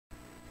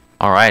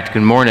All right,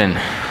 good morning.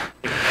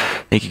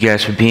 Thank you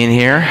guys for being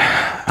here.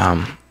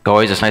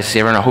 Always, it's nice to see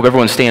everyone. I hope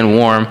everyone's staying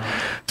warm.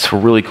 It's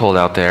really cold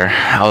out there.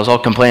 I was all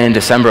complaining in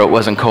December it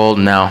wasn't cold,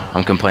 and now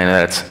I'm complaining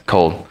that it's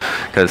cold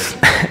because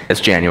it's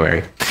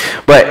January.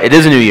 But it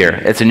is a new year.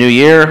 It's a new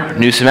year,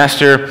 new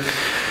semester,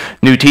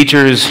 new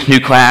teachers, new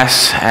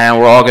class, and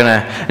we're all going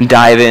to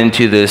dive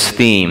into this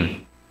theme.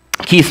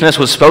 Keith Smith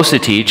was supposed to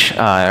teach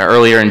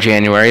earlier in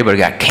January, but it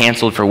got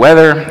canceled for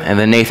weather, and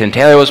then Nathan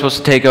Taylor was supposed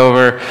to take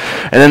over,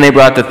 and then they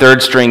brought the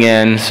third string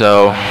in,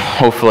 so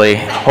hopefully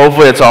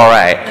it's all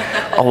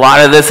right. A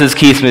lot of this is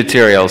Keith's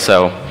material,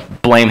 so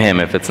blame him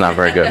if it's not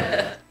very good.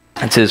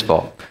 It's his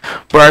fault.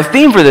 But our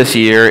theme for this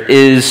year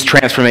is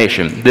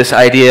transformation, this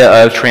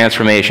idea of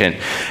transformation.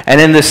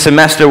 And in this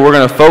semester, we're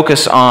going to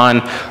focus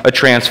on a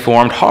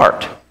transformed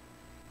heart.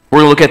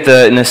 We're going to look at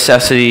the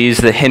necessities,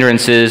 the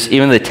hindrances,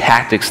 even the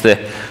tactics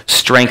that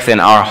strengthen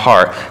our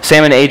heart.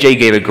 Sam and AJ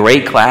gave a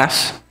great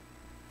class,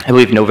 I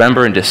believe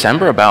November and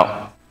December,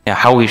 about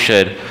how we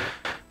should,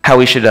 wow,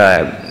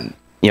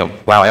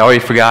 I already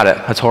forgot it.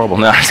 That's horrible.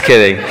 No, I'm just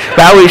kidding.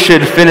 How we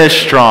should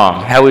finish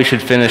strong.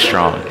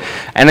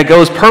 And it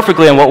goes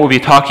perfectly on what we'll be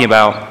talking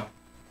about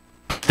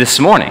this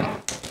morning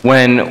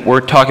when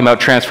we're talking about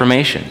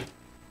transformation.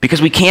 Because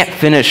we can't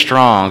finish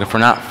strong if we're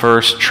not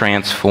first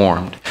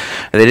transformed.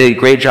 They did a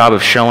great job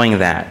of showing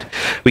that.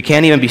 We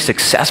can't even be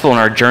successful in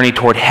our journey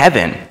toward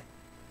heaven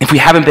if we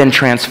haven't been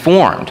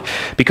transformed.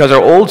 Because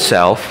our old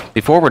self,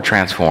 before we're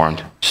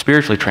transformed,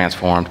 spiritually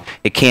transformed,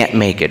 it can't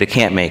make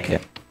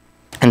it.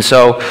 And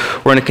so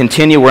we're going to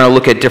continue. We're going to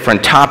look at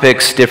different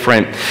topics,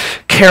 different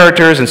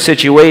characters and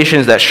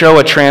situations that show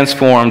a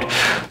transformed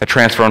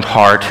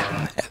heart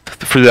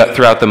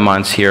throughout the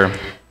months here.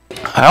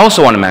 I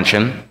also want to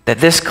mention that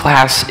this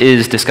class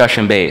is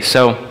discussion-based,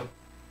 so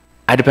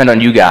I depend on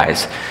you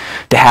guys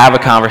to have a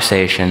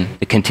conversation,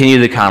 to continue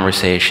the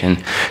conversation,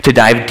 to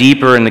dive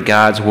deeper into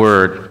God's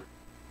Word,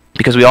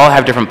 because we all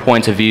have different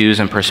points of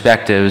views and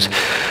perspectives,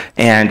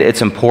 and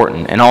it's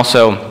important. And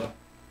also,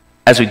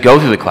 as we go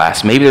through the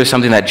class, maybe there's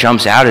something that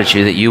jumps out at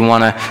you that you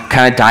want to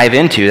kind of dive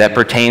into that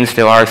pertains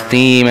to our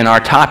theme and our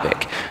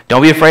topic.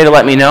 Don't be afraid to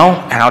let me know,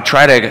 and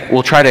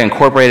we'll try to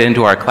incorporate it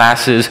into our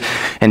classes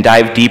and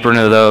dive deeper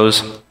into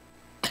those.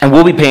 And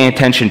we'll be paying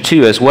attention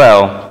too, as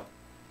well,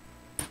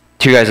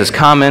 to you guys'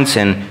 comments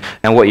and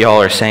what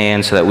y'all are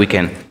saying, so that we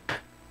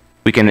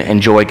can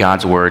enjoy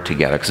God's Word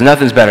together. Because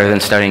nothing's better than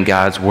studying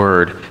God's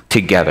Word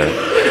together.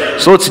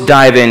 So let's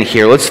dive in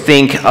here. Let's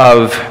think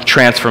of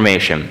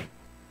transformation.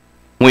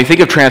 When we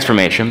think of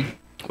transformation,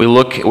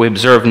 we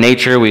observe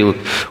nature, we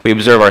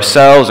observe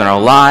ourselves and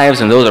our lives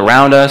and those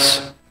around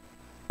us.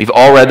 We've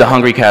all read The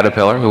Hungry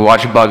Caterpillar. We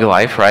watch Bug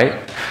Life,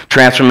 right?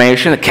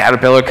 Transformation, the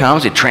caterpillar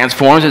comes, it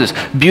transforms into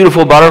this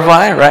beautiful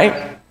butterfly,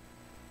 right?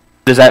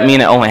 Does that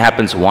mean it only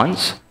happens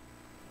once?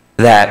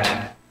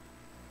 That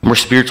we're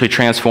spiritually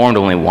transformed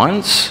only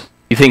once?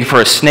 You think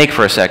for a snake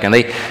for a second,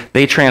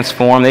 they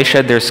transform, they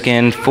shed their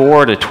skin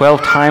 4 to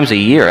 12 times a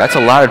year. That's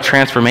a lot of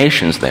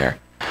transformations there.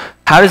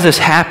 How does this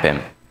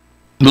happen?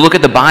 We look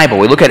at the Bible,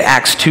 we look at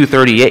Acts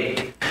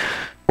 2:38.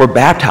 We're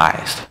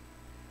baptized.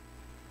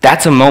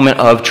 That's a moment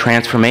of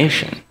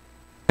transformation.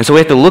 And so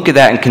we have to look at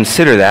that and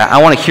consider that.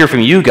 I want to hear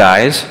from you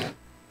guys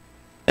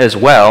as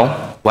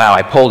well. Wow,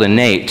 I pulled a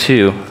Nate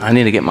too. I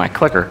need to get my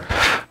clicker.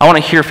 I want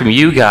to hear from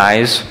you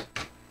guys.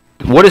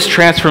 What does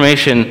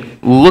transformation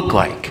look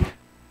like?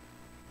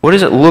 What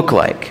does it look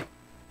like?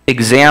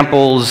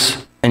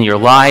 Examples in your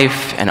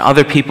life and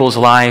other people's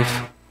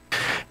life.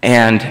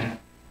 And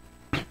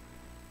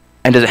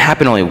does it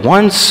happen only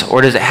once,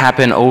 or does it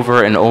happen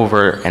over and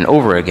over and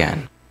over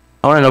again?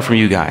 I want to know from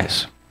you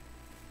guys.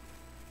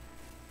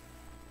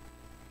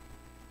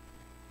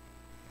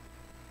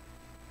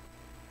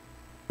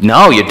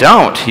 No, you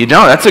don't.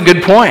 That's a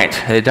good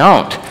point. They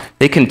don't.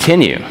 They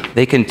continue.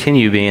 They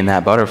continue being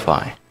that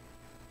butterfly.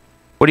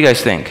 What do you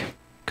guys think?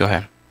 Go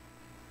ahead.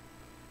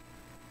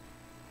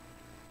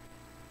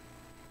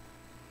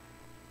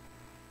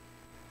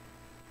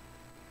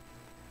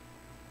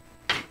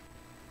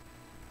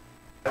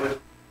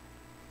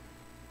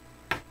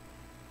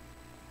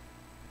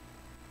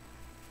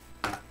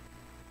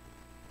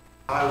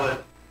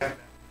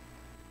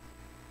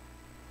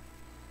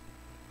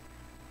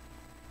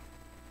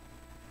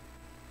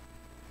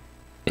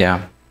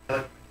 Yeah.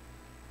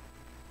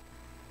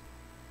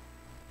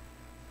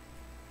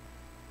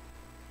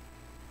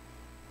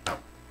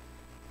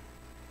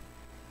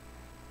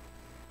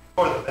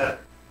 For the better.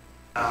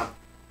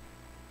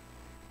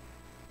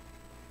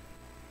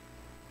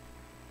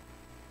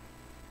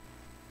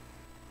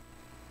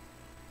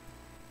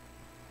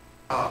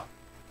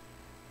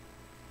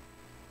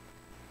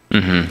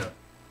 Mm-hmm.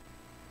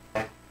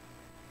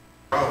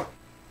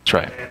 That's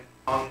right.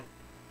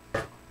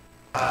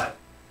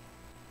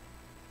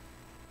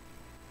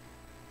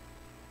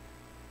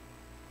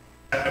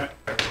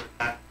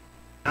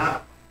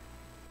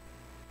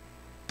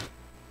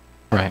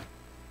 Right.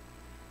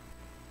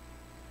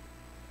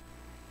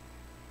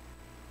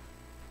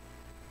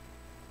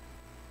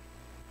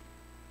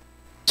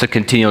 It's a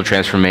continual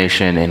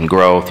transformation and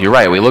growth. You're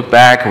right. We look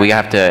back, we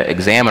have to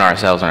examine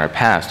ourselves in our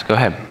past. Go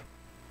ahead.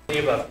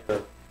 Think about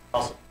the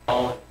Apostle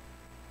Paul.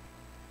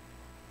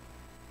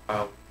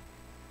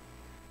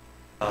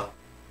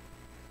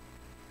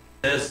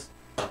 This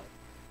I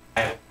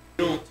have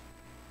built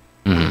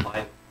Mhm.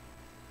 my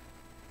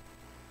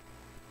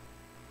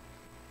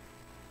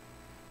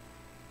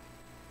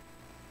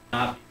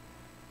not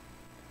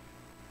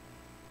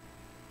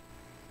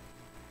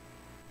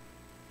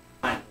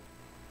fine.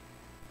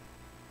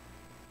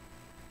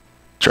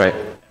 That's right.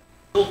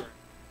 Children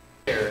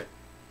share it.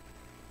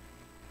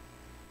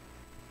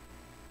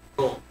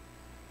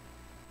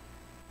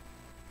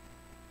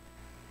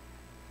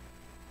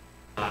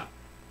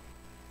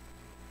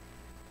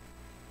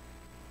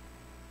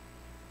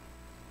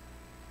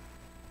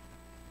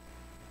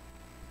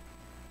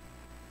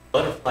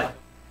 Butterfly.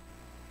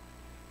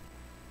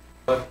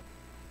 But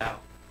now,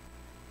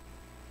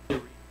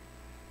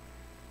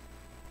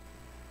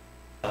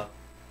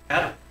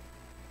 pattern.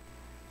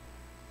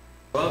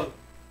 Bug.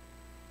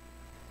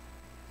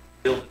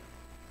 Build it.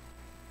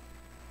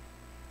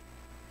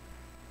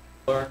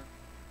 Learn.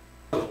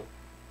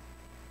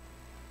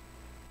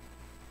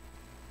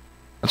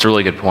 That's a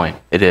really good point.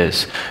 It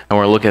is. And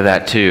we're looking at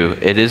that too.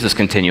 It is this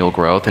continual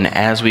growth. And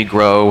as we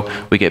grow,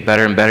 we get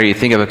better and better. You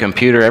think of a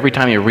computer, every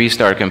time you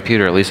restart a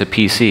computer, at least a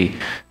PC,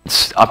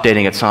 it's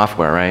updating its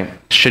software, right?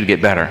 It should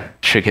get better.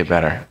 Should get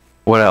better.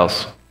 What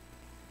else?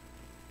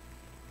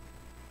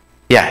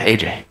 Yeah,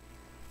 AJ.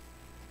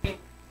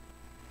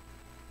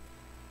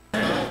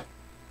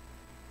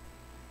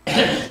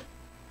 That's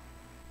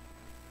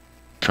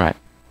right.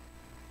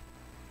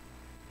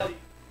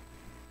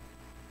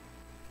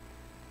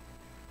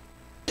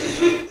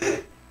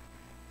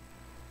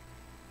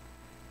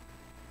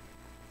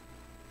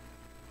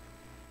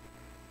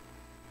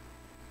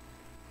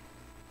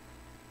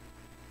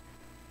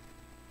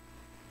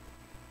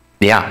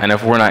 Yeah, and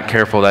if we're not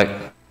careful,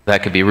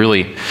 that could be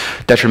really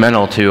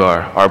detrimental to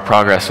our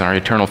progress and our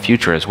eternal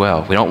future as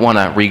well. We don't want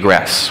to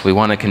regress. We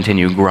want to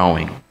continue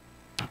growing.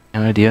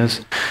 Any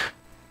ideas?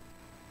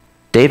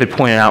 David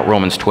pointed out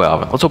Romans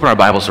 12. Let's open our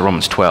Bibles to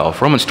Romans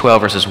 12. Romans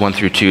 12, verses 1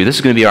 through 2. This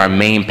is going to be our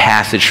main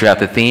passage throughout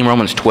the theme.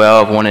 Romans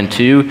 12, 1 and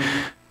 2.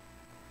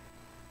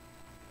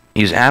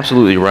 He's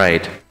absolutely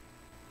right.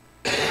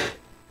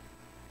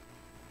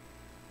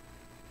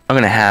 I'm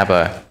going to have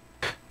a...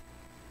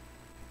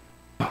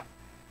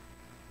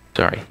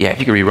 Sorry. Yeah, if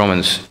you could read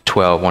Romans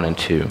 12, 1 and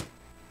 2.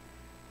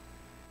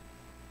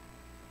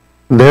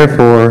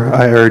 Therefore,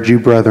 I urge you,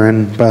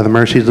 brethren, by the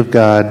mercies of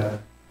God,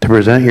 to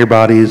present your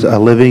bodies a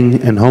living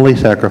and holy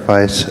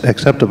sacrifice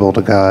acceptable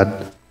to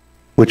God,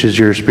 which is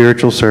your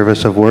spiritual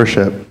service of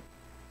worship.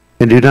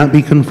 And do not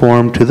be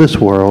conformed to this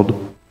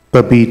world,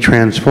 but be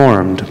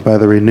transformed by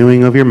the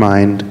renewing of your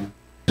mind,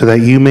 so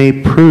that you may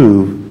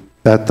prove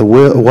that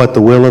what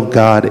the will of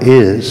God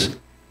is,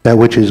 that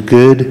which is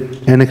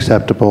good and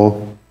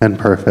acceptable and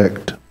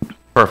perfect.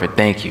 Perfect.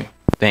 Thank you.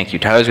 Thank you.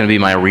 Tyler's going to be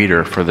my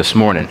reader for this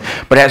morning.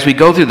 But as we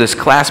go through this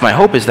class, my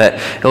hope is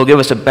that it'll give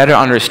us a better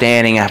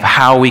understanding of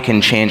how we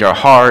can change our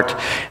heart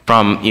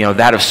from,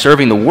 that of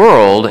serving the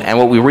world and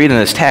what we read in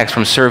this text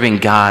from serving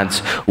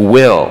God's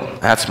will.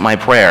 That's my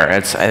prayer.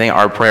 It's, I think,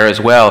 our prayer as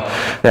well,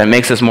 that it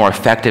makes us more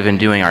effective in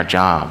doing our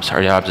jobs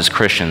as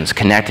Christians,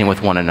 connecting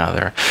with one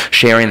another,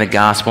 sharing the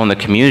gospel in the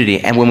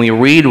community. And when we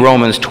read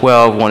Romans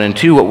 12, 1 and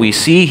 2, what we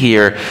see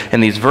here in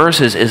these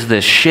verses is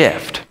this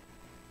shift.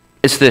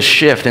 It's this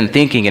shift in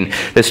thinking and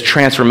this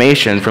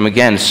transformation from,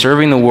 again,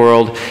 serving the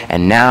world,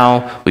 and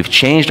now we've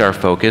changed our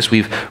focus,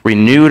 we've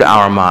renewed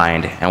our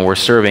mind, and we're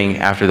serving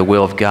after the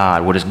will of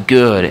God, what is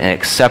good and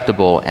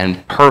acceptable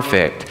and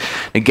perfect.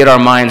 To get our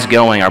minds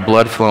going, our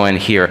blood flowing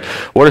here.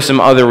 What are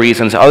some other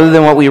reasons, other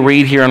than what we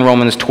read here in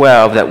Romans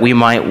 12, that we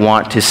might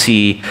want to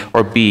see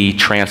or be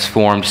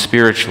transformed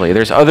spiritually?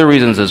 There's other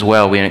reasons as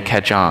well we didn't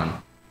catch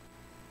on.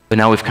 But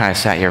now we've kind of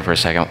sat here for a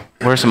second.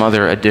 What are some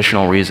other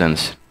additional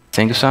reasons?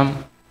 Think of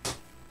some?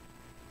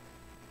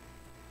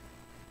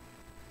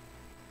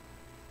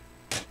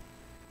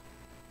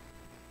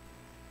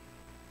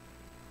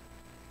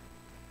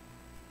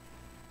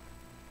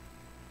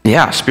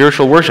 Yeah,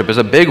 spiritual worship is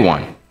a big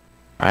one,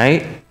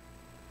 right?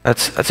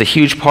 That's a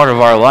huge part of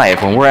our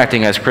life. When we're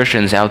acting as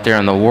Christians out there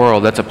in the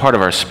world, that's a part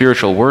of our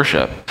spiritual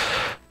worship.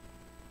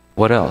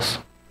 What else?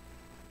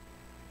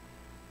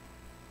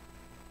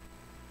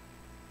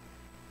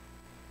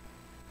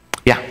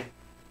 Yeah.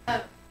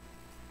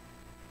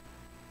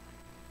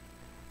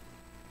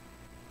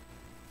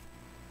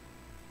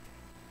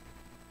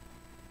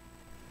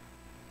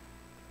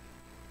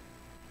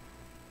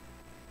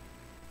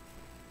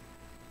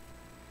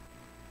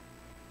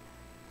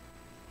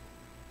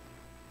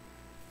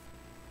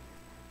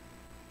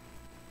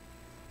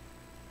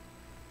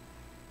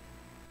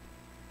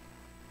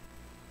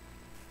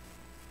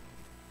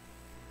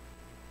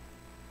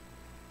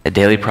 A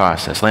daily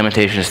process.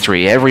 Lamentations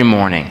 3. Every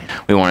morning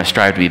we want to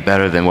strive to be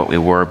better than what we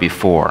were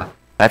before.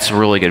 That's a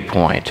really good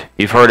point.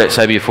 You've heard it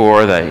said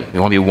before that you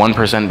want to be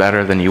 1%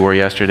 better than you were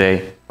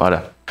yesterday. A lot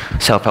of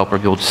self-helper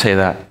people say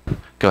that.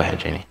 Go ahead,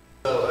 Jamie.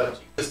 So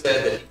Jesus Jesus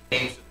said that he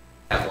came to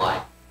have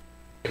life.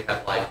 To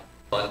have life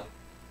abundant.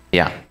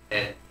 Yeah.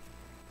 And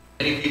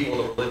many people in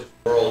the religious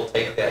world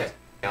take that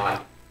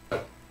now I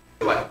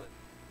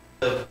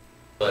live,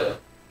 but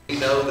we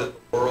know that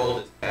the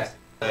world is passing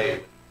away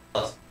with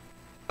lust,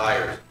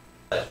 desires,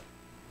 flesh.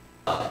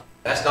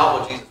 That's not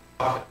what Jesus was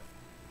talking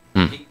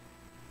about. He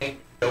came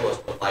to show us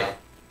what life is.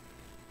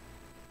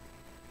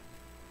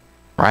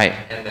 Right.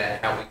 And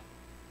that how we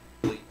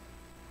really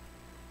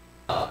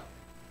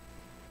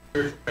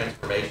spiritual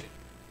transformation,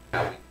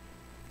 how we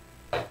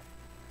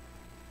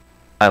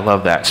I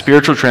love that.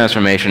 Spiritual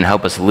transformation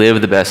help us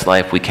live the best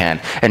life we can.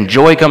 And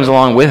joy comes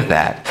along with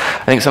that.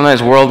 I think sometimes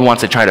the world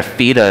wants to try to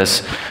feed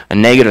us a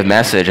negative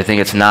message. I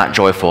think it's not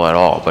joyful at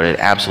all, but it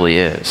absolutely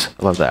is.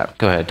 I love that.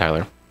 Go ahead,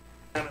 Tyler.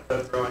 Kind of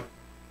a throwing.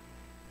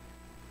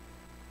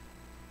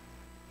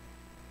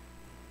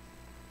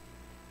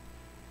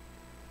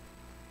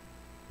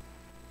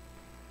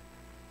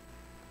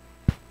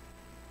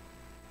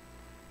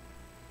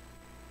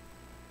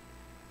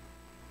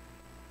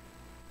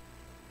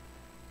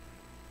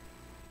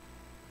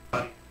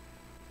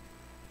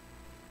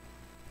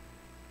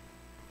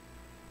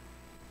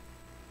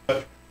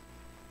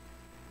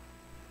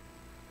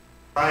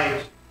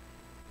 Christ.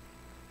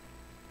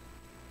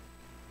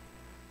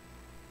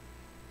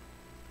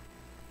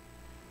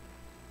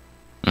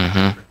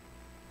 Mm-hmm.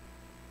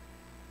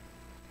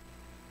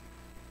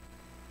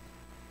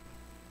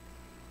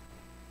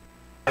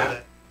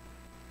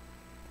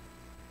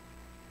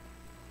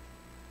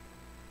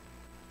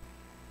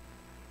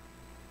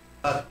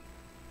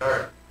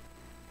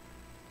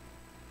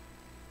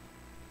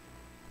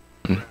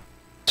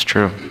 It's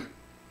true.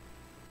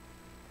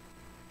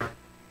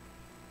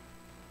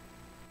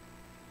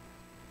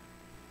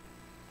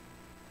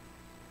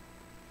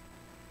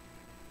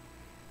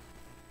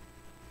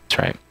 That's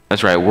right.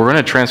 That's right. We're going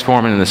to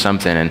transform into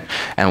something,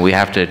 and we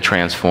have to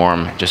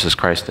transform just as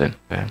Christ did.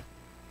 Okay.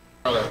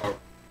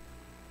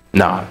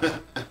 No.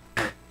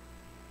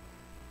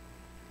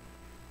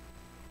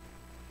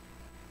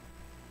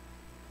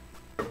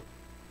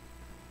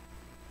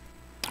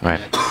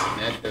 Right.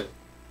 That does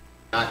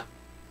not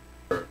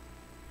work.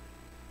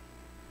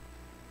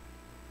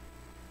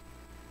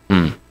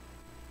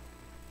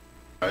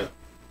 Right?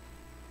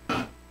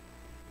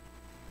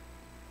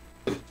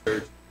 The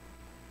church.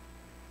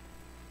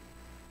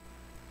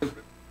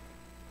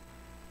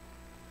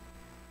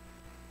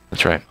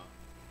 That's right.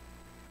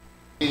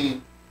 Is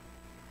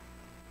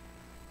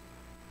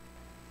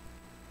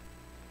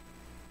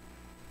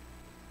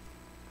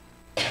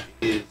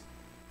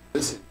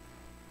listen.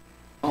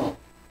 Oh,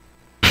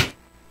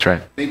 That's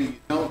right. maybe you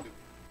don't do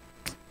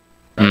it.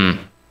 Mm.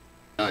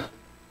 Not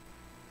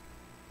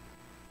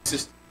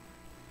system.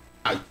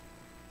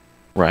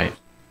 Right.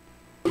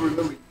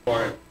 Remember you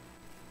are.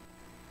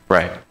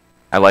 Right.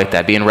 I like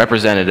that. Being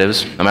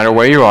representatives, no matter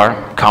where you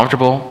are,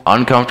 comfortable,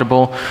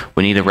 uncomfortable,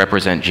 we need to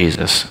represent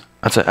Jesus.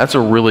 That's a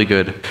really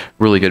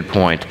good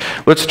point.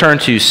 Let's turn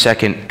to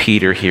 2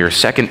 Peter here.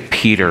 2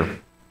 Peter.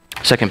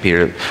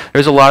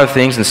 There's a lot of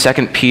things, and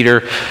 2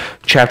 Peter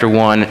chapter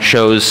 1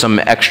 shows some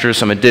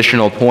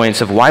additional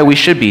points of why we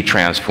should be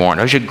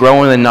transformed. We should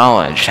grow in the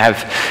knowledge,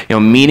 have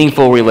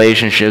meaningful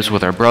relationships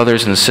with our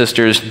brothers and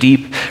sisters,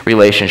 deep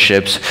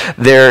relationships.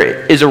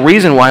 There is a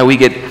reason why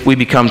we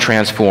become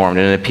transformed,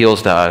 and it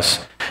appeals to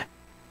us.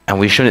 And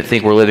we shouldn't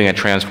think we're living a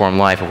transformed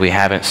life if we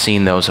haven't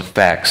seen those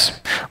effects.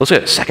 Let's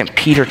look at 2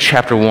 Peter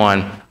chapter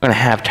 1. I'm going to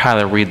have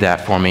Tyler read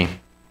that for me.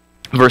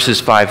 Verses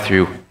 5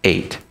 through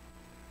 8.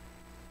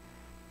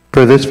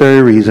 For this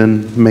very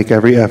reason, make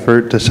every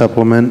effort to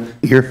supplement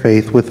your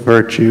faith with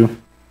virtue,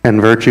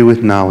 and virtue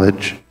with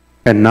knowledge,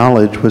 and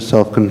knowledge with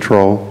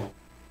self-control,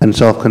 and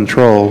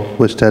self-control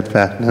with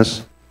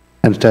steadfastness,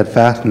 and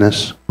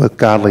steadfastness with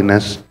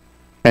godliness,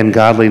 and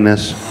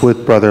godliness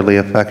with brotherly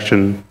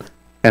affection,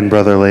 and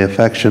brotherly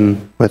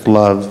affection with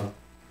love.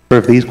 For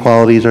if these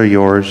qualities are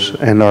yours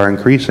and are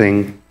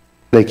increasing,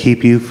 they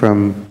keep you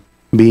from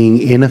being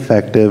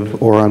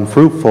ineffective or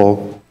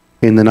unfruitful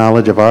in the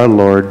knowledge of our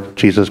Lord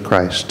Jesus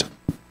Christ.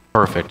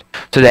 Perfect.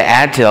 So to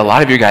add to a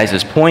lot of your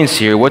guys' points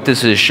here, what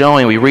this is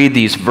showing, we read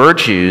these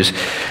virtues,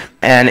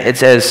 and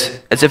it's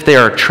as if they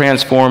are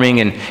transforming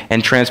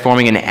and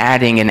transforming and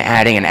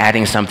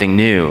adding something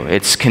new.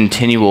 It's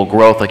continual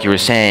growth, like you were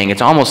saying.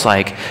 It's almost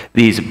like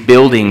these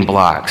building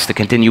blocks to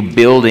continue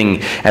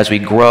building as we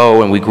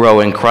grow and we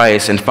grow in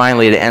Christ. And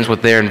finally, it ends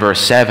with there in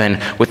verse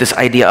 7 with this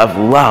idea of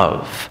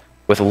love.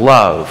 With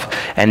love.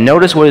 And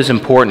notice what is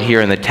important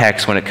here in the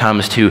text when it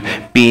comes to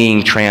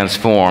being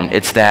transformed.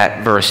 It's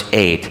that verse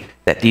 8,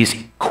 that these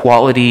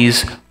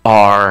qualities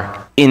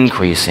are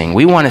increasing.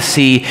 We want to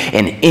see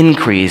an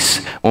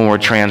increase when we're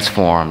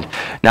transformed.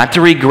 Not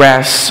to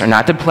regress or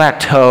not to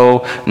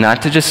plateau,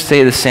 not to just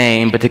stay the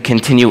same, but to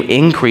continue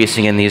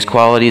increasing in these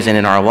qualities and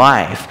in our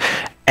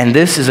life. And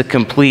this is a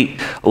complete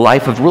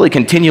life of really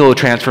continual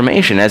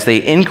transformation as they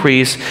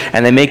increase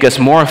and they make us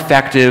more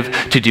effective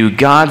to do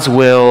God's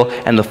will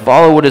and to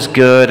follow what is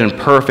good and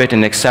perfect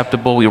and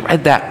acceptable. We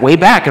read that way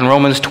back in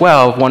Romans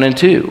 12, 1 and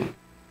 2.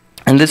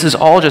 And this is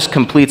all just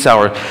completes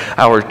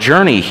our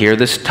journey here.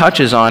 This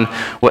touches on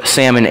what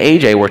Sam and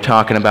AJ were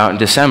talking about in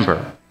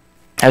December.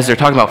 As they're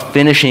talking about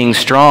finishing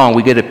strong,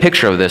 we get a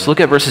picture of this. Look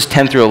at verses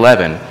 10 through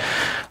 11.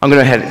 I'm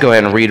going to go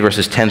ahead and read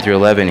verses 10 through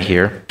 11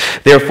 here.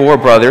 Therefore,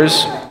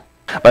 brothers,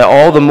 be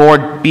all the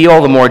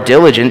more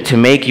diligent to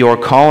make your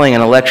calling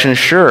and election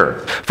sure.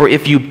 For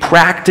if you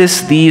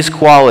practice these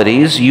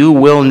qualities, you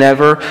will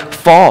never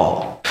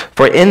fall.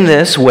 For in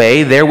this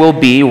way there will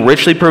be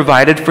richly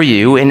provided for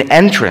you an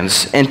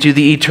entrance into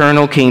the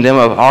eternal kingdom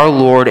of our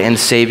Lord and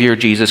Savior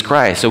Jesus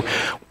Christ. So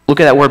look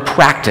at that word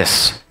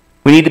practice.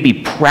 We need to be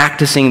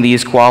practicing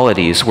these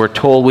qualities. We're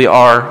told we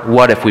are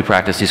what if we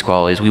practice these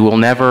qualities? We will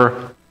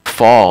never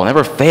fall,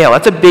 never fail.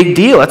 That's a big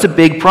deal. That's a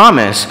big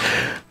promise.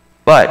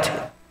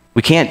 But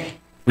we can't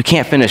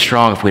finish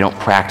strong if we don't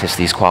practice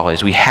these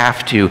qualities. We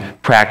have to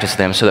practice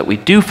them so that we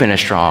do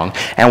finish strong.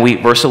 And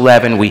verse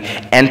 11, we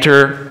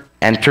enter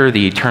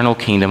the eternal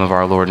kingdom of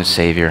our Lord and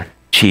Savior,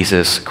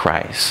 Jesus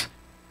Christ.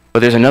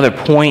 But there's another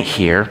point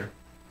here,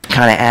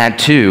 kind of add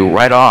to,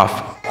 right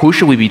off. Who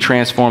should we be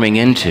transforming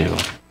into?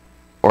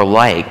 Or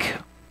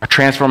or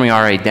transforming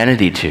our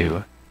identity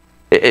to?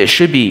 It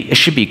should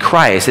be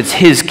Christ. It's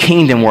his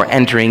kingdom we're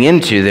entering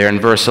into there in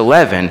verse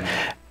 11.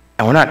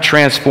 And we're not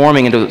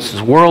transforming into what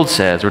this world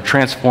says. We're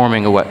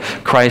transforming into what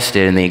Christ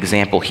did and the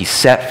example he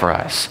set for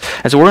us.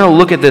 And so we're going to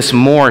look at this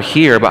more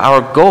here, but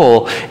our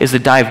goal is to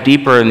dive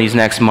deeper in these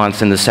next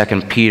months into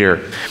 2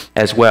 Peter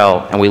as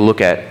well, and we look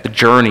at the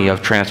journey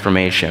of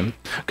transformation.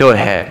 Go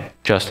ahead,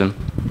 Justin.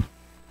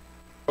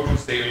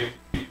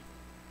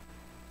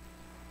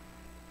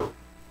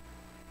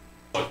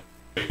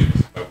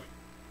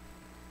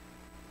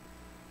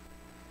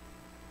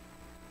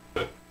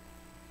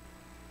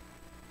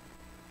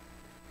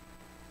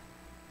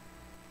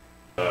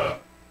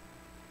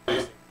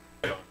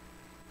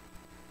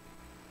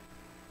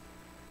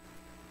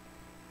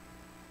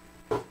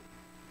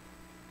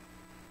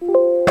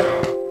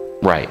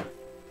 Right.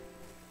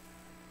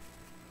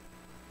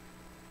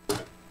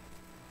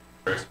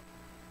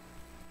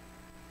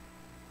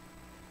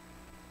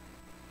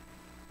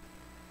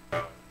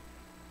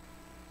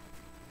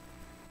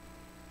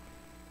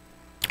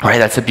 Right,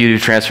 that's the beauty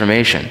of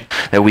transformation,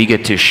 that we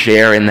get to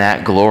share in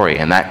that glory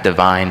and that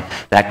divine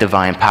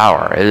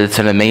power. It's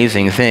an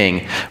amazing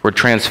thing. We're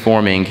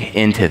transforming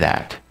into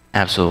that.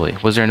 Absolutely.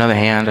 Was there another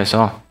hand I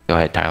saw? Go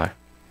ahead, Tyler.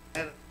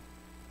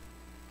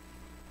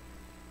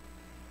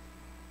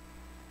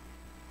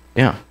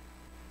 Yeah.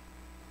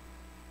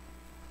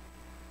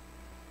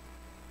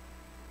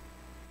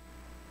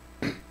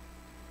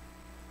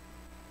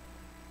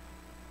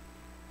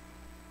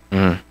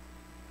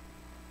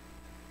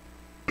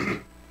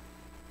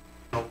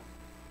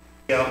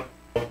 Yeah.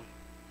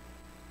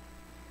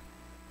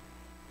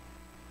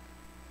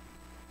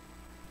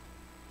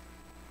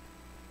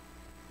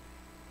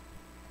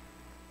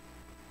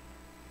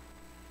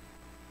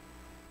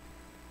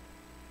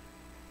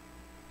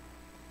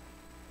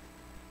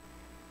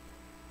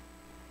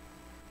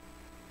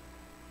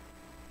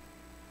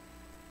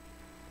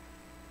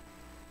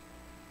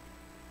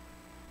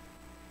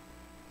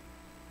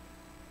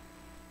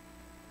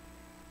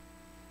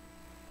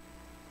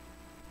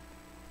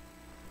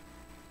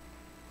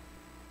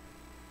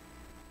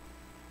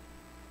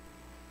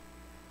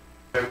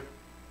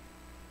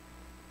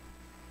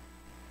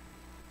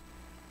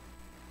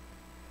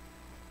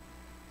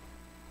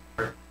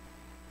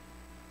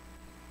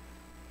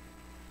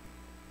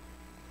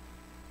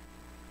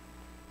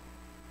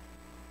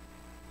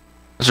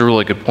 That's a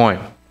really good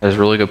point. That's a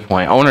really good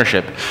point.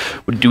 Ownership.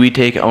 Do we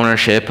take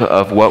ownership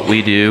of what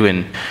we do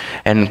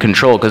and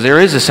control? Because there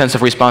is a sense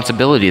of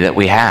responsibility that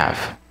we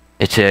have.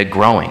 It's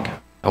growing.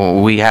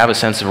 We have a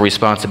sense of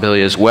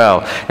responsibility as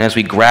well. And as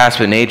we grasp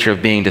the nature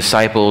of being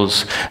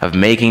disciples, of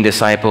making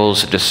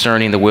disciples,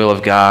 discerning the will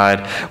of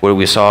God, what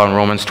we saw in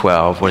Romans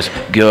 12, was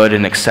good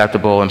and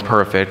acceptable and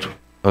perfect,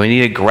 we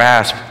need to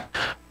grasp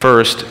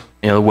first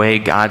the way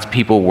God's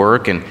people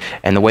work and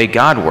the way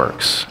God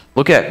works.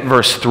 Look at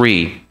verse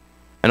 3.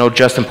 I know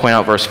Justin pointed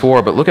out verse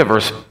 4, but look at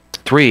verse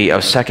 3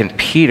 of 2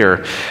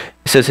 Peter. It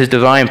says, his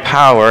divine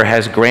power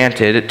has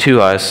granted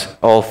to us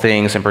all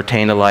things and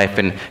pertain to life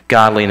and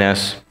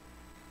godliness,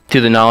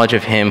 to the knowledge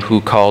of him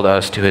who called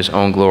us to his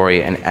own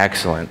glory and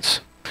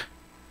excellence.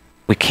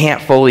 We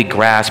can't fully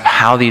grasp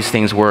how these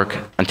things work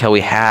until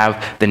we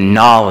have the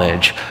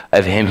knowledge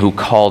of him who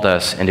called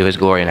us into his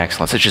glory and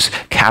excellence. It just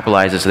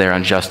capitalizes there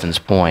on Justin's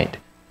point.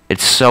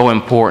 It's so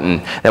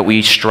important that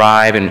we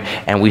strive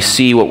and we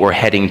see what we're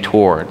heading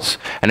towards.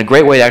 And a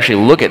great way to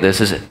actually look at this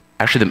is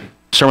actually the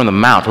Sermon on the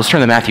Mount. Let's turn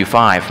to Matthew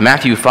 5.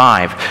 Matthew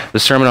 5, the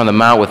Sermon on the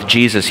Mount with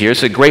Jesus here.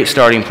 It's a great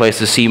starting place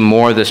to see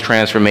more of this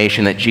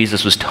transformation that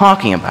Jesus was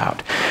talking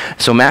about.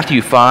 So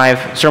Matthew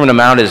 5, Sermon on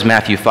the Mount is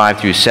Matthew 5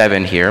 through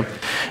 7 here.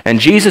 And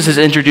Jesus is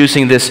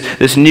introducing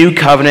this new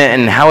covenant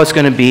and how it's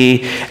going to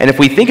be. And if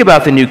we think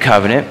about the new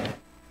covenant,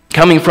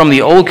 coming from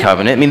the old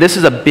covenant, this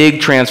is a big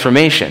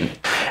transformation.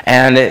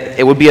 And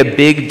it would be a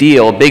big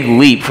deal, a big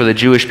leap for the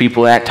Jewish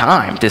people at that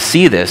time to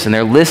see this. And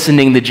they're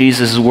listening to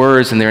Jesus'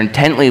 words, and they're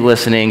intently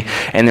listening,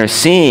 and they're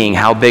seeing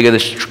how big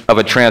of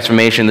a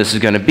transformation this is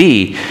going to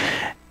be.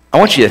 I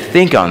want you to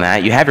think on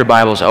that. You have your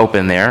Bibles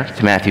open there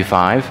to Matthew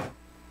 5.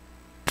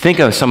 Think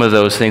of some of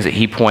those things that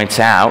he points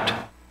out.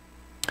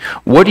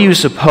 What do you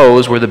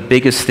suppose were the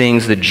biggest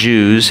things the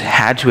Jews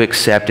had to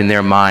accept in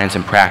their minds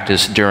and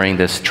practice during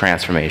this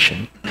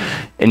transformation?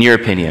 In your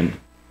opinion,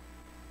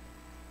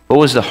 what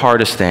was the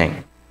hardest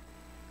thing?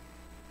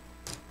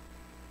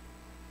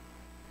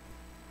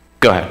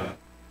 Go ahead.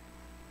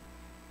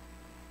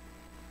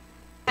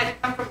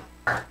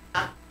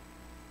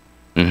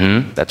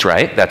 That's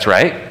right. That's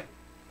right.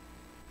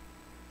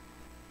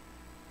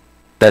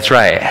 That's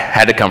right.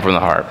 Had to come from the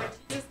heart.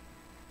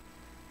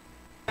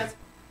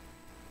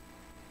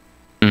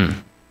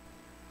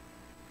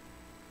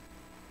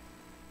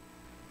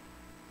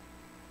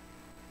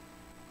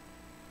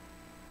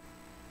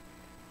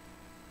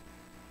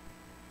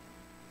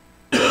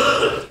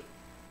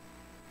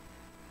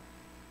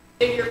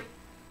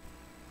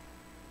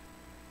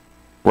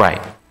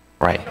 Right,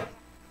 right.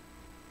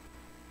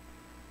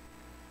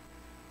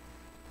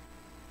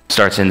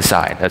 Starts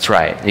inside. That's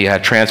right. You got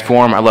to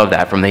transform. I love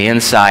that. From the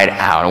inside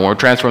out. And when we're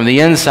transformed from the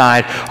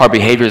inside, our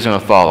behavior is going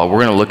to follow. We're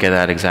going to look at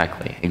that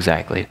exactly.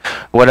 Exactly.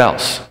 What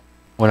else?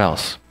 What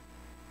else?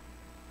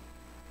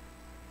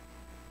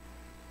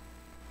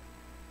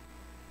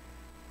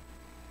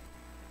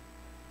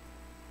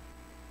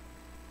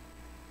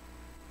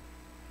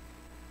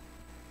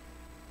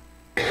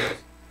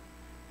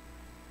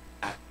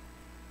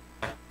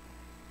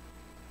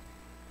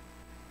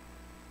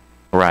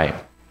 Right.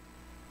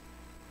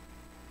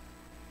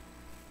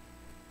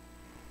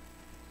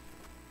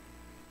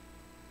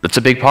 That's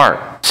a big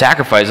part.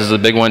 Sacrifice is a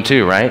big one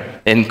too, right?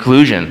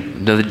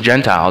 Inclusion to the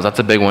Gentiles, that's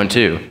a big one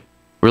too.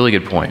 Really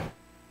good point.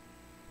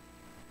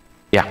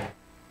 Yeah.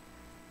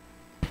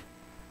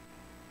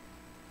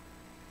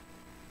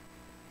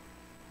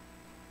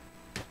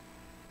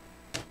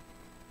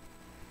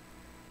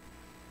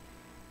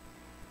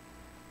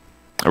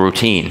 A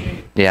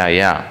routine. Yeah,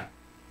 yeah.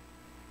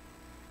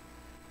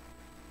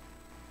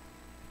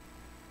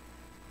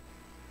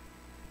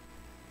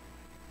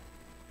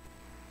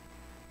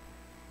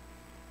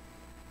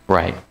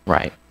 Right,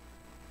 right.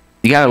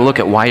 You got to look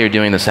at why you're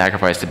doing the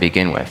sacrifice to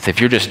begin with. If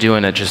you're just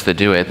doing it just to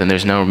do it, then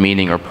there's no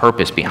meaning or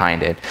purpose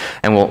behind it.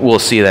 And we'll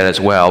see that as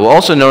well. We'll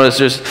also notice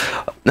there's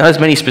not as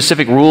many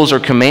specific rules or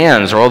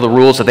commands, or all the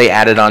rules that they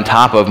added on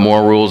top of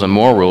more rules and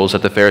more rules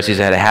that the Pharisees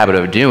had a habit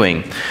of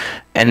doing.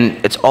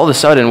 And it's all of a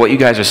sudden what you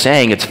guys are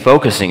saying, it's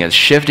focusing, it's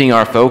shifting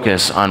our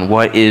focus on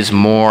what is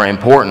more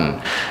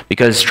important.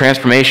 Because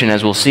transformation,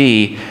 as we'll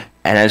see,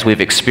 and as we've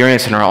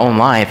experienced in our own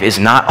life, is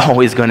not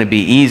always going to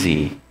be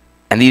easy.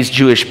 And these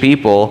Jewish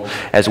people,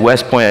 as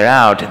Wes pointed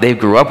out, they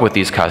grew up with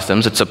these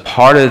customs. It's a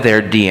part of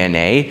their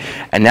DNA.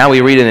 And now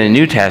we read in the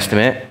New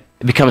Testament,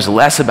 it becomes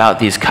less about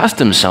these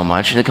customs so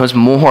much, and it becomes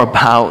more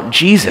about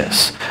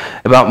Jesus,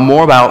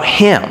 more about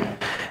him.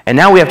 And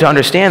now we have to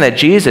understand that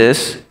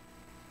Jesus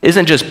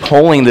isn't just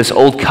pulling this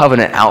old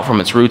covenant out from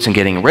its roots and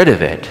getting rid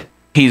of it.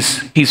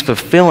 He's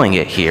fulfilling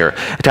it here.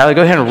 Tyler,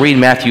 go ahead and read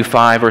Matthew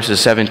 5, verses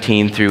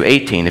 17 through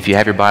 18, if you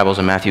have your Bibles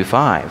in Matthew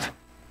 5.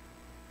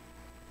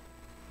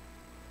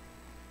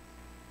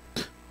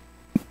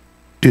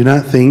 Do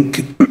not think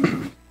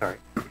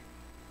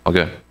Oh,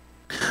 good.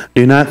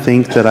 Do not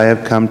think that I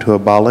have come to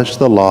abolish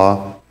the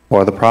law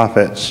or the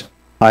prophets.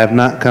 I have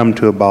not come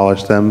to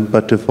abolish them,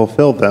 but to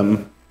fulfill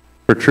them.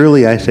 For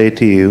truly I say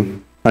to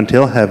you,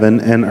 until heaven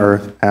and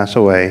earth pass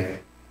away,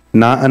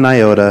 not an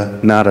iota,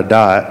 not a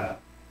dot,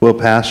 will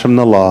pass from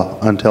the law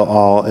until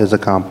all is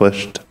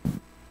accomplished.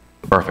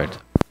 Perfect.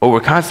 What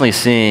we're constantly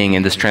seeing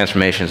in this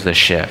transformation is this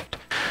shift.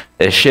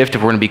 A shift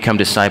if we're going to become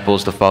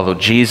disciples to follow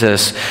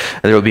Jesus.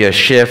 There will be a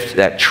shift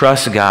that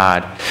trusts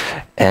God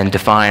and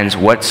defines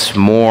what's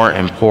more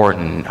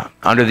important.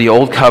 Under the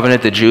old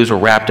covenant, the Jews were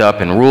wrapped up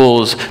in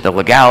rules, the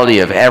legality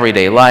of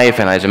everyday life,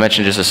 and as I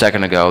mentioned just a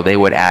second ago, they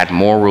would add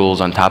more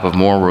rules on top of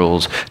more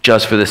rules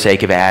just for the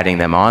sake of adding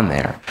them on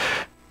there.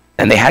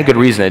 And they had good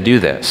reason to do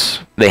this.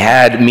 They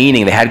had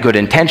meaning, they had good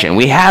intention.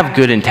 We have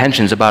good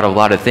intentions about a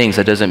lot of things.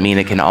 That doesn't mean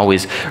it can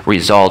always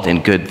result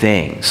in good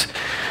things.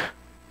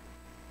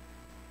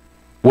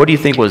 What do you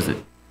think was,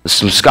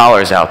 some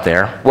scholars out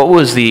there, what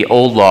was the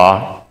old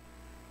law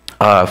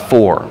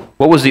for?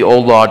 What was the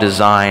old law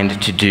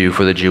designed to do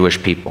for the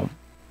Jewish people?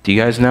 Do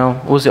you guys know?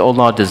 What was the old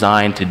law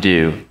designed to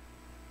do?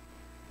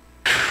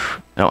 I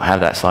don't have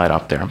that slide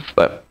up there,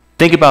 but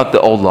think about the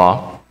old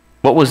law.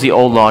 What was the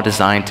old law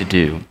designed to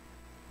do?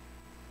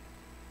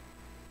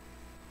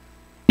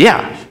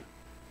 Yeah.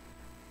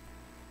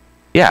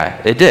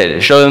 Yeah, it did.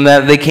 It showed them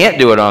that they can't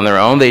do it on their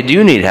own. They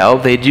do need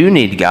help. They do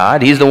need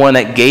God. He's the one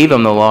that gave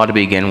them the law to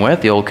begin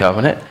with, the old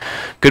covenant.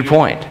 Good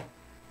point.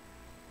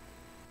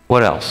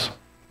 What else?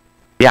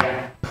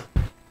 Yeah.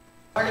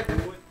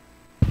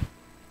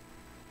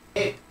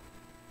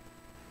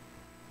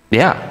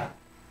 Yeah.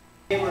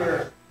 They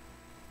were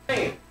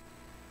saying,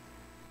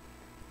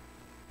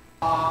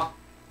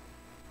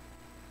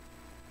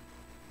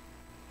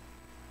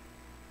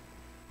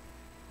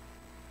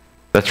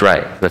 That's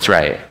right. That's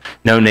right.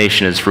 No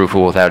nation is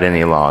fruitful without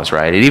any laws,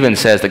 right? It even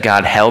says that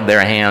God held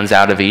their hands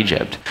out of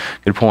Egypt.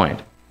 Good point.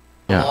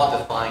 The Yeah. law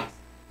defines.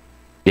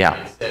 Yeah.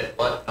 It said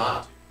what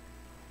not to.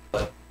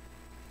 But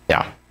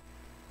Yeah.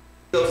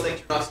 those things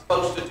you're not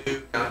supposed to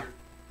do, now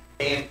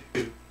you can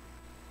do.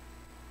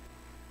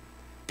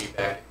 Be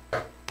back in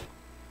the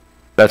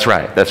That's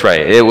right. That's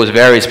right. It was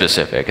very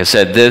specific. It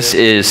said this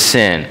is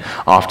sin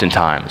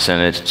oftentimes,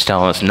 and it's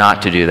telling us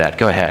not to do that.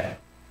 Go ahead.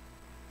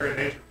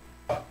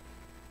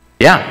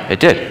 Yeah, it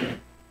did.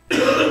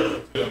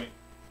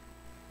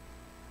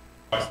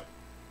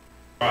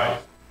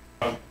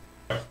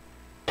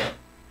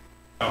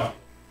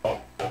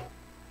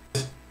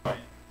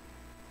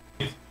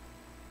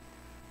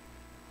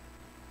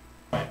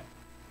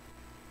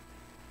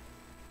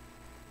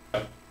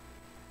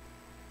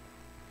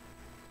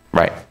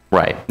 Right,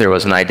 right. There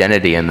was an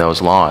identity in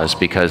those laws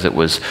because it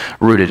was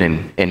rooted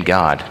in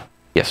God.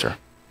 Yes, sir.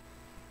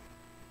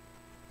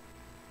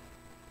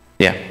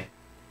 Yeah.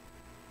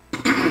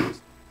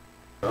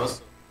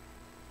 Also,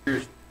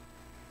 spiritual.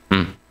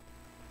 Hmm.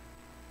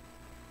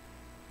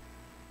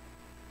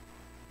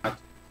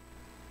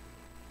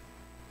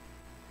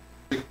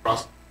 Big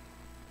process.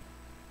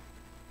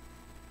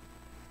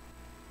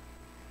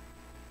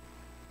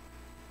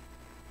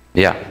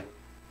 Yeah.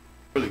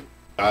 Really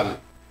godly.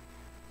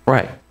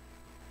 Right.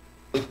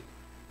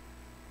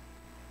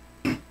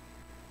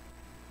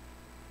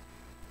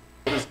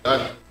 What is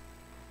godly?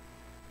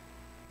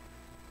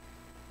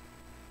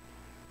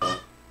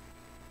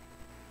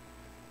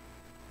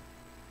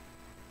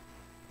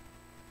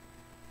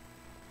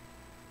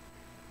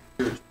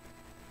 Spiritual.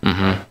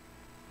 Mm-hmm.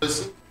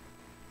 Listen.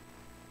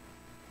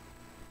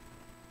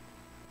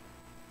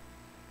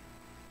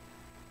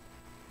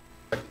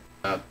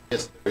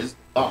 Yes, there is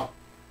the law,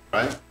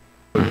 right?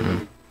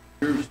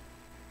 Spiritual.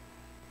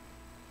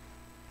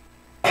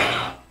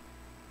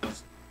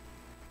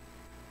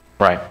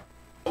 Right.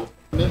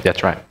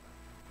 That's right.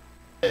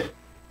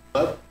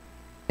 Love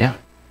Yeah.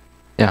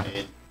 Yeah.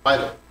 and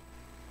vital.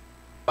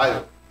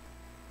 Vital.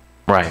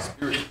 Right.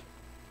 Spiritual.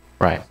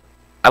 Right.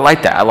 I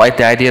like that. I like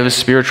the idea of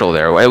spiritual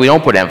there. We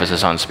don't put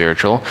emphasis on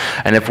spiritual.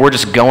 And if we're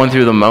just going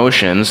through the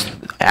motions,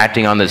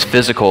 acting on this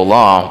physical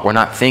law, we're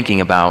not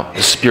thinking about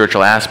the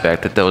spiritual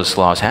aspect that those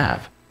laws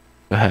have.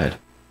 Go ahead.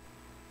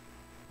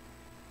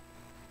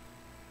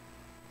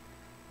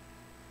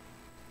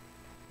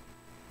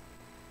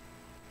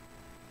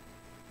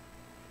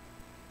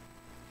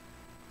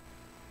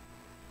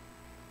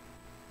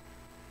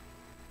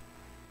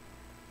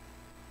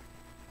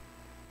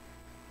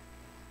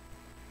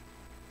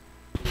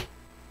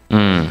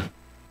 Mm.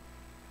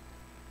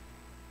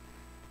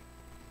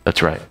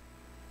 That's right.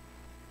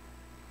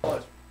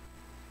 That's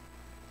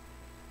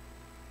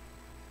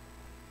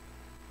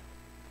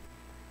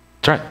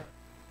right.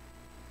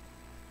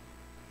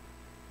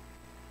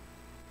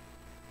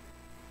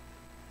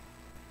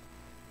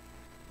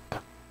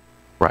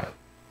 Right.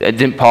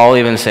 Didn't Paul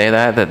even say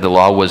that the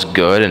law was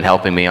good in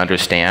helping me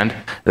understand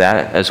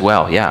that as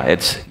well? Yeah,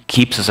 it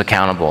keeps us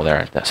accountable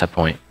there. That's a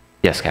point.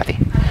 Yes, Kathy.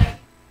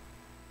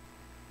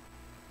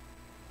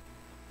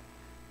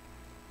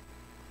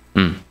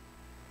 Mm.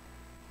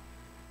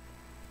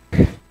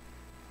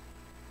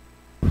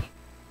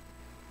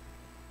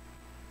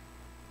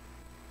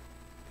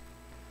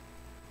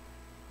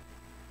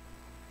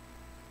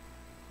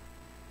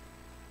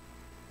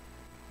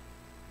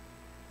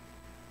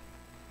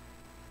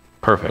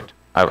 Perfect.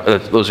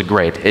 Those are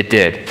great. It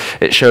did.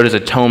 It showed his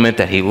atonement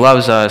that he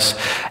loves us,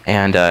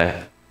 and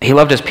he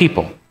loved his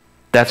people.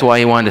 That's why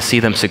he wanted to see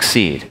them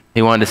succeed.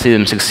 He wanted to see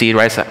them succeed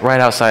right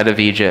outside of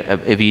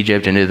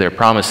Egypt into their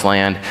promised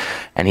land,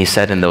 and he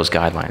set in those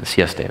guidelines.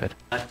 Yes, David.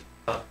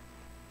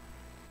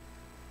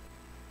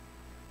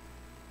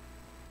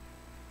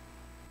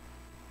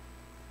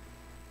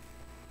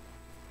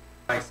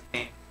 Christ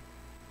came.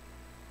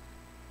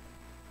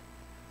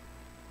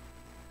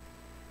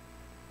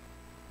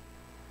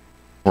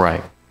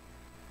 Right.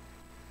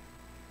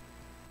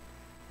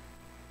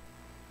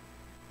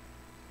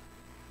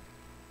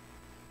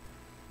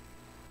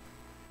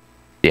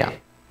 Yeah.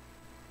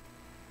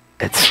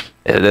 It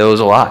was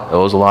a lot. It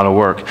was a lot of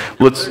work.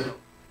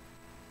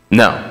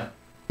 No,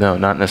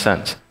 not in a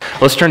sense.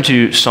 Let's turn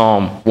to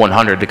Psalm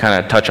 100 to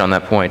kind of touch on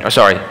that point. Or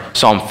sorry,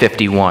 Psalm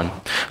 51.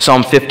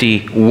 Psalm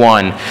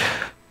 51,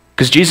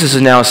 because Jesus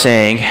is now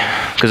saying,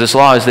 because this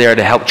law is there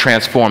to help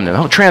transform them,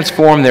 help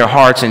transform their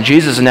hearts, and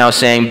Jesus is now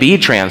saying, be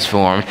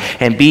transformed,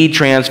 and be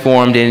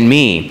transformed in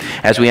me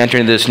as we enter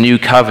into this new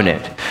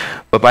covenant.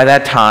 But by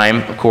that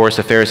time, of course,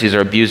 the Pharisees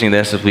are abusing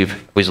this, as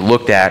we've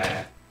looked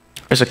at.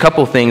 There's a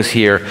couple things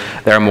here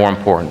that are more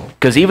important.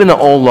 Because even the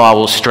old law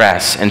will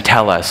stress and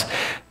tell us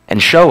and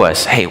show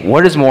us, hey,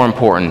 what is more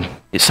important?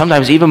 It's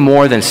sometimes even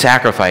more than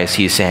sacrifice,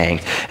 he's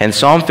saying. In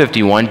Psalm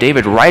 51,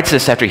 David writes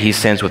this after he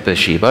sins with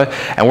Bathsheba,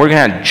 and we're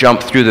going to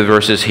jump through the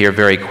verses here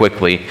very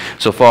quickly,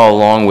 so follow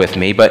along with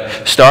me.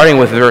 But starting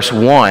with verse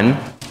 1,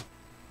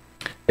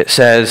 it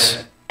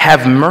says,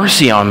 have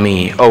mercy on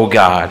me, O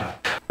God,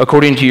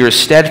 according to your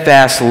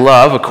steadfast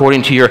love,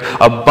 according to your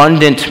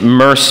abundant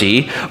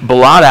mercy,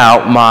 blot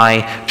out my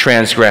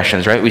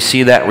transgressions, right? We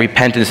see that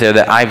repentance there,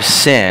 that I've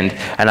sinned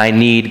and I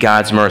need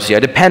God's mercy. I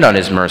depend on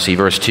his mercy.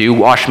 Verse 2,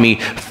 wash me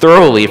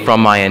thoroughly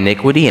from my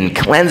iniquity and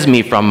cleanse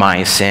me from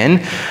my sin.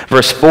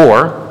 Verse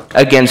 4,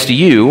 against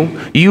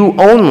you, you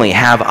only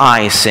have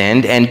I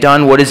sinned and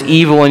done what is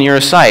evil in your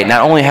sight.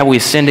 Not only have we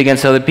sinned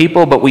against other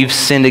people, but we've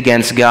sinned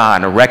against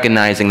God, and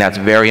recognizing that's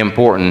very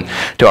important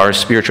to our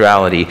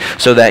spirituality,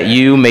 so that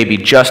you may be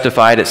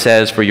justified, it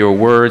says, for your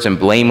words and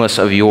blameless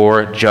of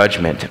your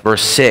judgment.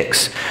 Verse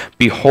 6,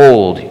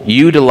 behold,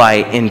 you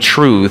delight in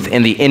truth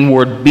in the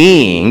inward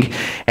being,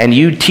 and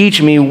you teach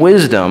me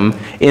wisdom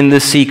in the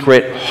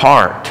secret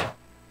heart.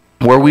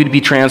 Where we'd be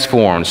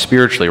transformed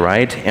spiritually,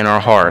 right? In our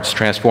hearts,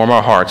 transform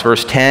our hearts.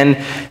 Verse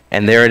 10,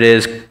 and there it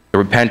is, the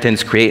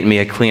repentance, create in me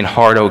a clean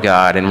heart, O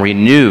God, and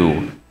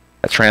renew,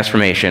 a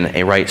transformation,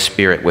 a right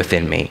spirit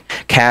within me.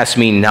 Cast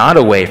me not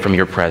away from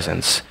your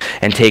presence,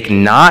 and take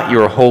not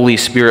your Holy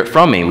Spirit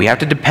from me. We have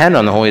to depend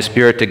on the Holy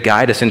Spirit to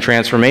guide us in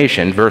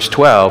transformation. Verse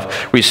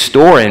 12,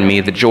 restore in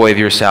me the joy of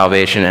your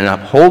salvation, and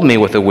uphold me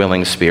with a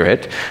willing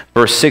spirit.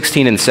 Verse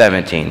 16 and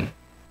 17,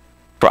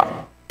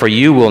 for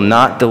you will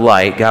not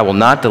delight, God will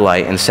not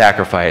delight in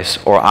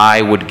sacrifice, or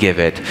I would give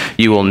it.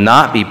 You will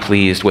not be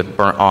pleased with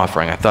burnt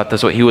offering. I thought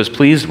that's what he was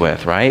pleased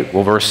with, right?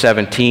 Well, verse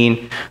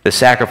 17, the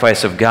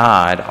sacrifice of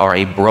God are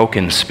a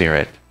broken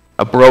spirit,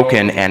 a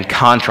broken and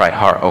contrite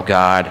heart, O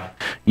God,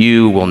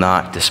 you will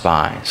not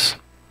despise.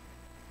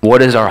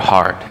 What is our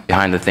heart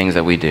behind the things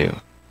that we do?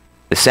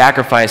 The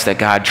sacrifice that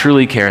God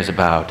truly cares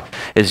about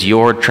is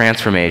your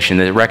transformation,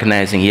 that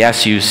recognizing,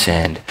 yes, you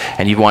sinned,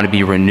 and you want to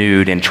be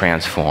renewed and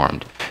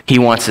transformed. He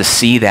wants to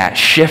see that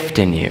shift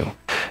in you.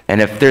 And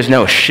if there's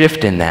no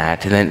shift in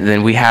that,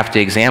 then we have to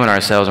examine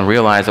ourselves and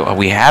realize that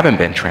we haven't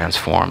been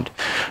transformed.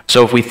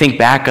 So if we think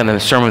back on the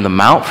Sermon on the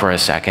Mount for a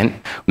second,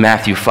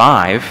 Matthew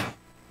 5,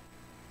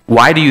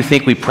 why do you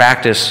think we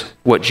practice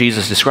what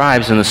Jesus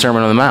describes in the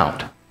Sermon on the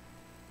Mount?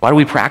 Why do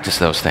we practice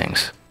those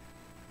things?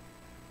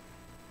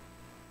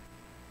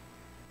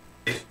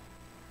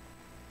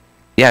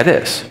 Yeah, it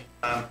is.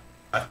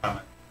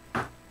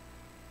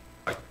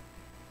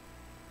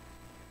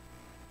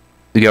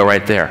 You go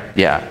right there.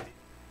 Yeah.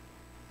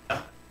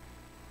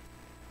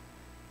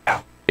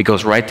 It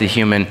goes right to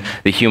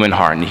the human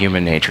heart and the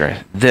human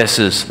nature. This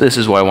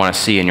is what I want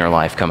to see in your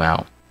life come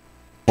out.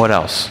 What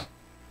else?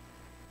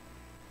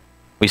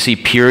 We see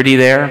purity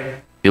there.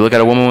 If you look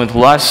at a woman with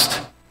lust,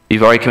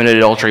 you've already committed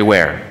adultery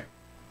where?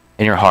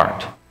 In your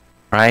heart.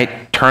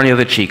 Right? Turn the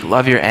other cheek.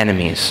 Love your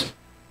enemies.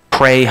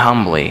 Pray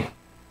humbly.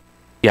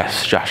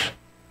 Yes, Josh.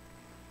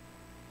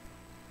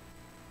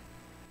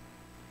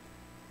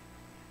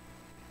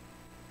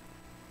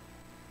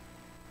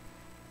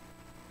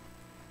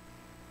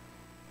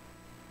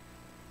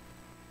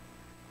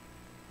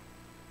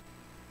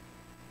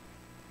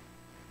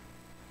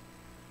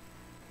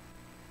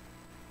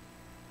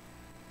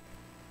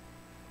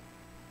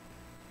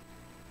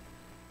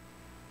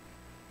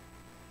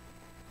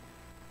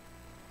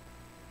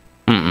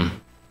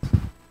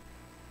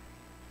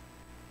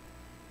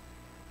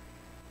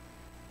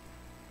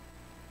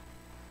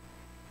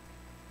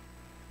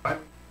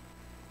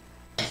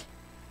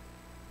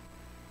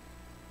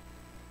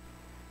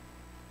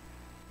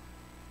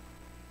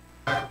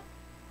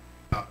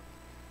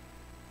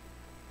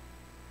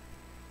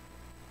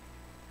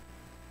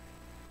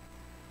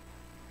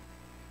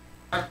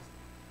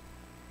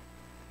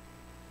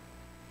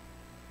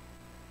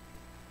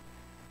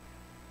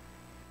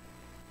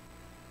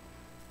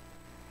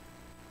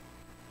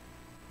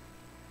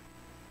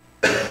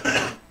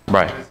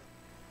 Right.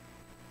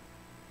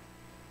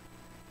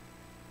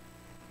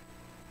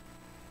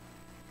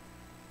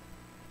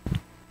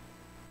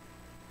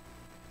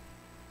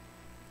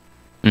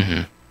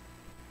 Mm-hmm.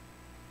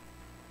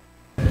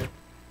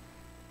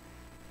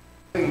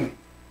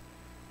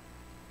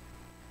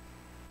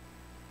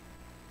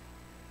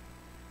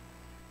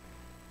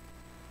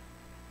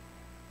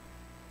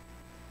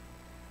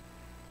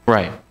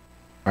 Right.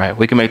 Right.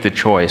 We can make the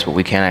choice, but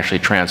we can't actually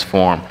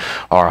transform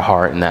our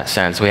heart in that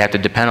sense. We have to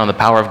depend on the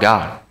power of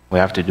God. We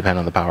have to depend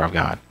on the power of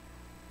God.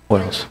 What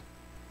else?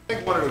 I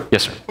think one of the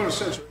Yes, sir.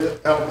 quintessential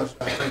elements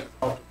I think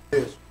of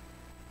this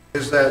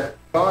is that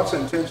God's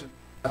intention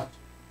is not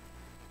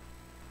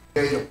to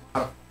create a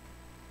modified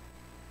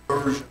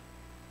version.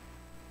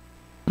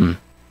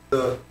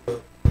 The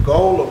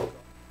goal of God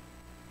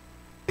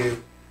is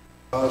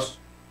us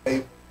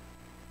able to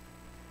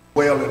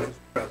dwell in His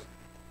presence.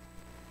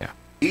 Yeah.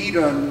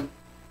 Eden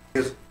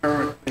is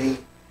currently,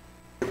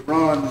 it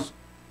runs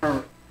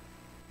current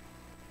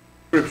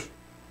scripture.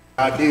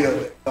 Idea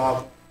that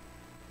God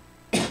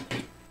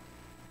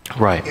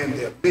Right. in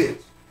their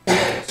midst.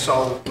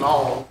 So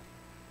law,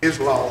 his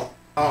law,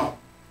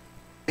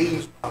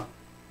 means a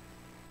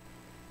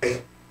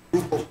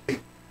group of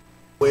people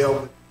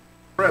well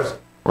present.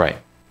 Right.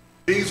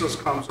 Jesus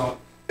comes on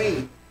the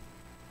scene,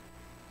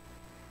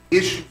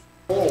 issues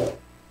forward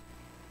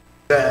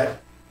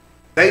that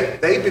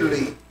they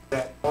believe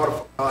that in order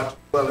for God to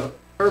dwell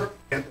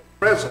in the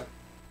present,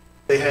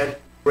 they had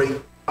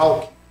great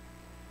alchemy.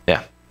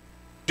 Yeah.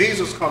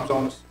 Jesus comes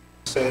on and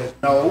says,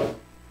 no,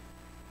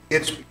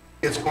 it's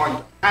going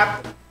to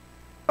happen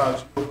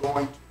because you're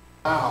going to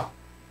allow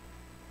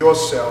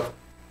yourself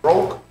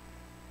broken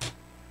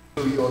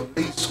to your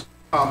least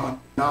common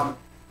denominator.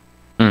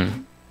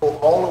 Mm. Go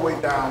all the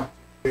way down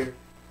to the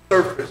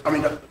surface,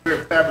 the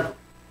very fabric of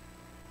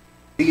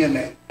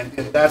DNA, and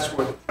then that's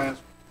where the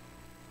transfer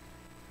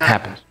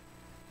Happens.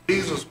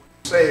 Jesus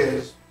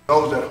says,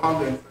 those that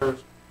hunger and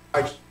thirst,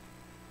 like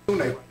Sune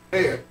right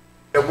there,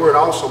 that word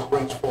also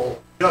brings forward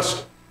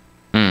justice.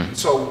 Mm.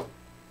 So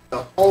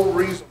the whole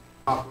reason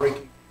for my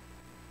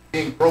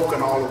being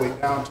broken all the way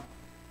down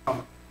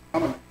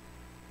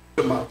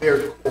to my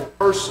very core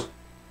person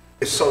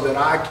is so that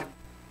I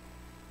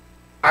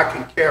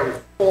can carry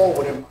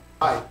forward in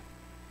my life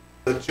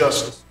the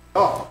justice of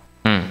God.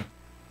 Mm.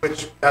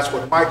 Which that's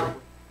what Michael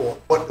brings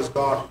forward. What does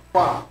God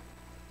require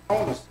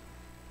on us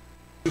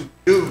to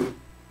do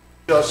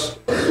justice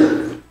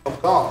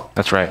of God?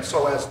 That's right.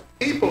 So as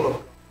people of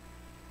God,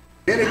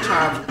 many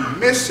times we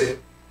miss it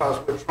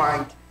because we're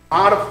trying to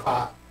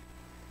modify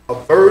a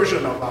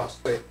version of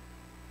ourselves.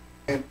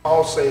 And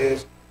Paul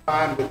says,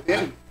 find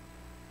within me,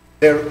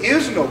 there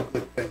is no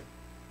good thing.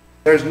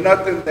 There's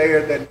nothing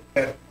there that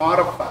is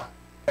modified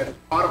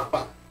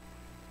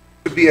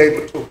to be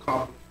able to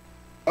accomplish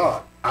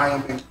God. I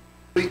am in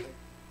complete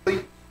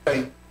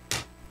state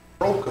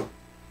broken.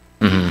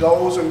 Mm-hmm. He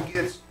goes and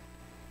gets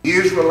the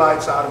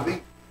Israelites out of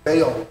Egypt.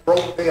 They are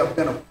broke. They have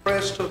been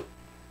oppressed to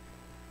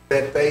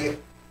that they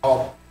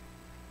are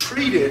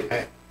treated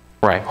as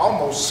Right.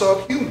 almost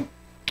subhuman.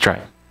 That's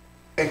right.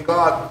 And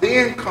God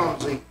then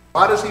comes in.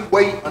 Why does he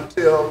wait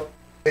until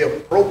they are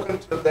broken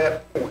to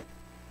that point?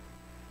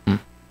 Mm.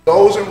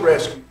 Goes and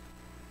rescues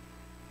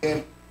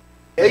and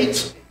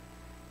creates the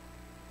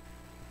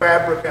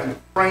fabric and the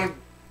frame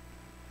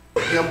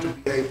for him to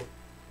be able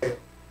to be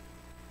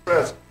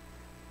present.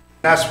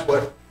 That's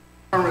what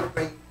current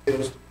thing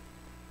is to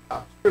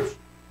our scripture.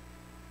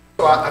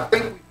 So I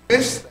think we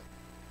miss that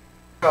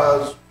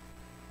because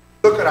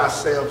look at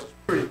ourselves as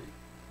pretty deep.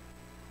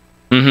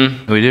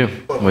 Mm-hmm. We do.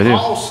 But We do.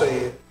 Paul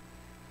said,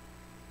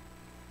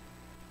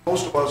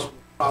 most of us will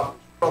probably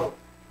struggle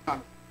with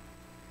kind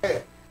of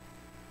head.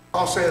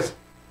 Paul says,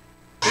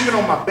 even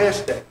on my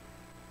best day,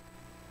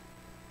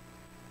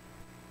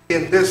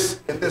 in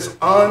this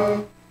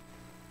undone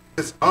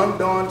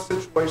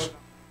situation,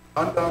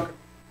 on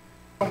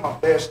my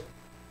best day,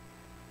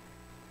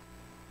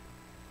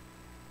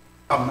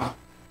 I'm not.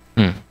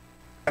 Mm.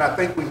 And I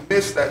think we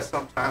miss that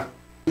sometimes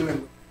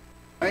dealing with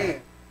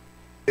man,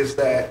 is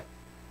that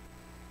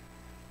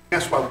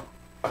that's why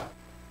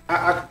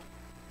I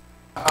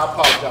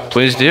apologize.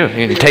 Please do.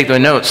 You can take the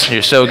notes.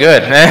 You're so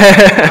good.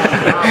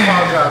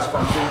 I apologize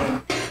for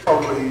being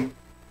totally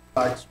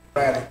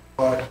sporadic,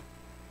 but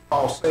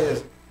Paul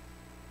says,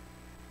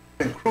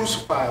 been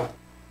crucified.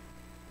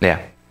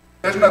 Yeah.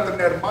 There's nothing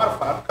there to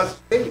modify because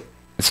it's dead.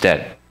 It's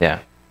dead. Yeah.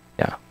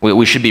 Yeah.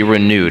 We should be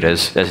renewed,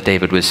 as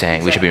David was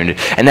saying. We should be renewed.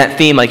 And that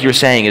theme, like you're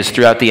saying, is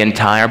throughout the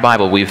entire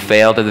Bible. We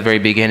failed at the very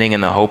beginning,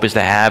 and the hope is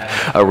to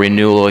have a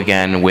renewal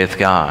again with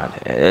God.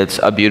 It's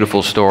a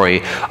beautiful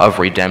story of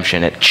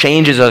redemption. It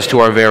changes us to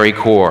our very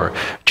core.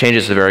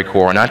 Changes the very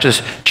core, not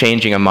just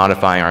changing and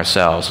modifying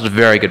ourselves. It's a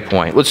very good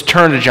point. Let's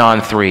turn to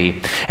John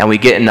 3, and we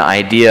get an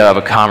idea of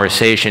a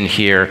conversation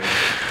here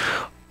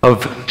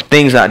of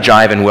things not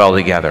jiving well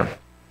together.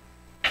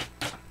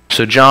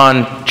 So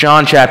John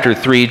chapter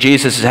 3,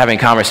 Jesus is having a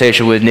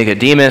conversation with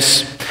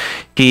Nicodemus.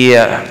 He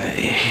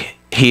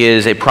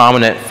is a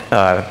prominent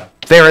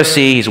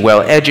Pharisee. He's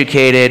well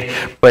educated,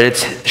 but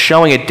it's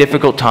showing a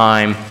difficult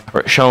time,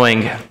 or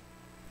showing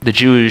the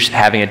Jews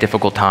having a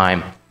difficult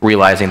time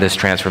realizing this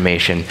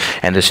transformation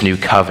and this new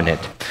covenant.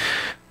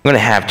 I'm going to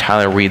have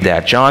Tyler read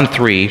that. John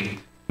 3,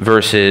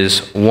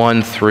 verses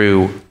 1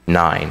 through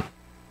 9.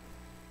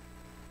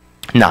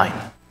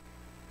 9.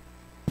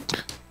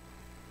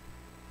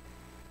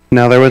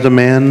 Now there was a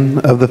man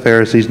of the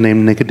Pharisees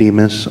named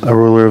Nicodemus, a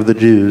ruler of the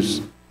Jews.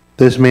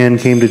 This man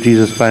came to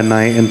Jesus by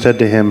night and said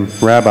to him,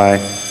 Rabbi,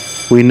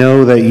 we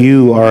know that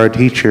you are a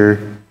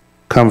teacher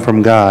come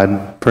from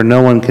God, for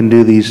no one can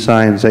do these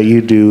signs that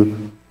you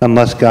do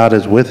unless God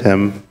is with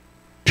him.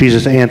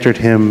 Jesus answered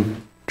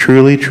him,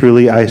 Truly,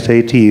 truly, I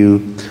say to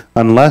you,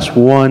 unless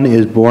one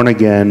is born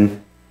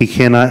again, he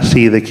cannot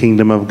see the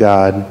kingdom of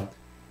God.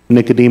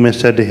 Nicodemus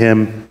said to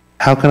him,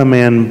 How can a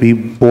man be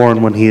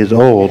born when he is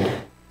old?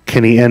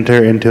 Can he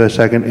enter a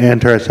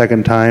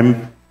second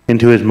time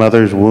into his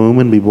mother's womb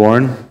and be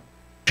born?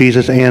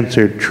 Jesus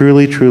answered,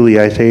 Truly, truly,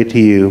 I say to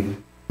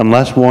you,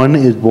 unless one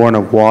is born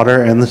of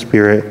water and the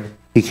Spirit,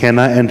 he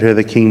cannot enter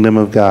the kingdom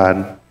of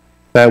God.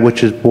 That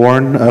which is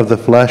born of the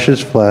flesh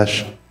is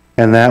flesh,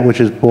 and that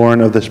which is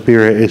born of the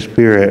Spirit is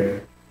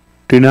spirit.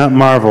 Do not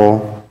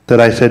marvel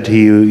that I said to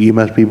you, you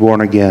must be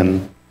born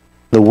again.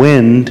 The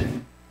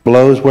wind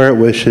blows where it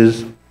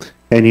wishes,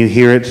 and you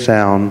hear its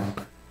sound,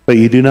 but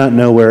you do not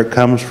know where it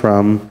comes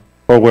from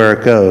or where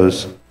it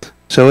goes.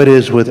 So it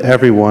is with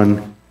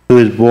everyone who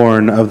is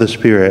born of the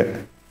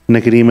Spirit.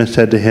 Nicodemus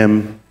said to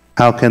him,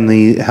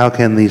 how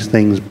can these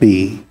things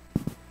be?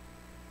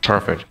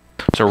 Perfect.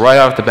 So right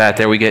off the bat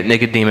there, we get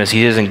Nicodemus.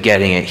 He isn't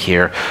getting it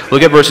here.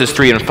 Look at verses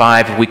 3 and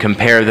 5 if we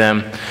compare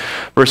them.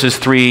 Verses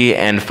 3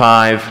 and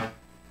 5,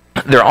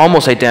 they're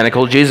almost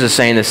identical. Jesus is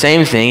saying the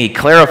same thing. He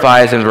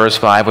clarifies in verse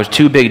 5 with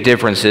two big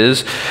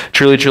differences.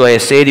 Truly, truly, I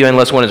say to you,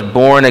 unless one is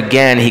born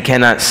again, he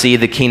cannot see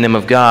the kingdom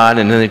of God.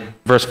 And then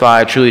verse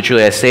 5, truly,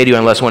 truly, I say to you,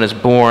 unless one is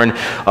born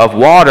of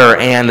water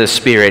and the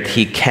Spirit,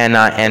 he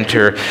cannot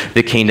enter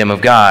the kingdom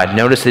of God.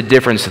 Notice the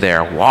difference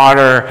there,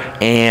 water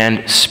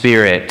and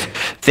Spirit.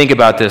 Think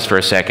about this for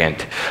a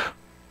second.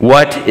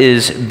 What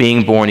is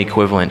being born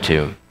equivalent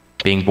to?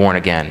 Being born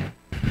again.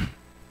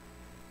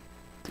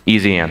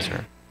 Easy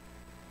answer.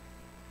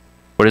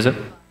 What is it?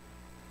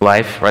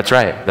 Life. That's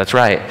right. That's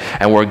right.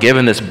 And we're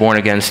given this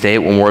born-again state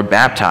when we're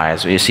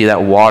baptized. You see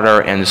that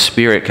water and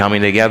Spirit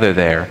coming together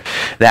there.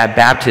 That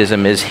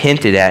baptism is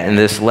hinted at in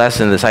this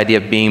lesson, this idea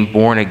of being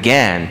born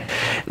again.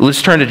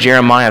 Let's turn to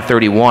Jeremiah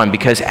 31,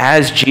 because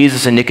as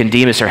Jesus and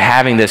Nicodemus are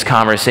having this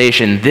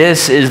conversation,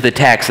 this is the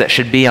text that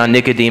should be on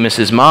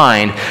Nicodemus'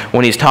 mind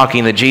when he's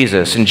talking to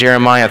Jesus. In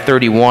Jeremiah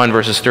 31,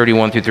 verses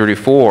 31 through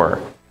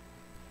 34.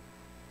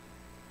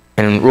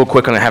 And real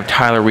quick, I'm going to have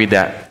Tyler read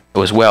that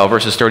as well,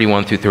 verses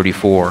 31 through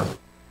 34.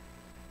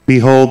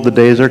 Behold, the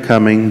days are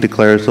coming,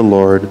 declares the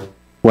Lord,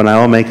 when I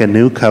will make a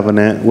new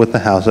covenant with the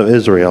house of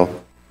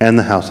Israel and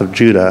the house of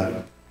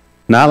Judah,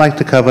 not like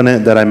the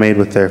covenant that I made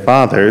with their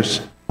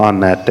fathers on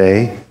that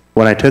day,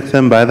 when I took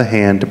them by the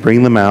hand to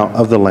bring them out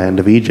of the land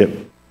of Egypt.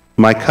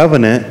 My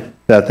covenant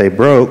that they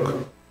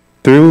broke,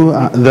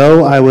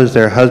 though I was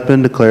their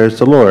husband, declares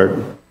the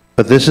Lord.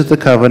 But this is the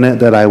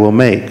covenant that I will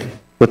make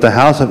with the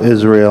house of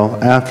Israel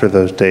after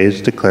those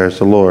days, declares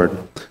the Lord.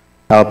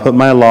 I will put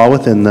my law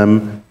within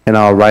them, and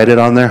I will write it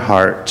on their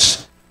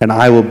hearts, and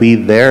I will be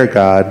their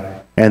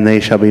God, and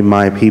they shall be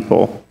my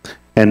people.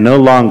 And no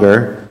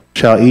longer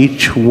shall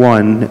each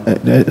one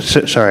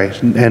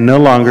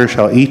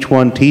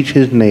teach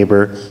his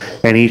neighbor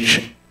and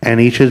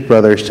each his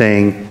brother,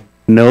 saying,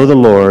 Know the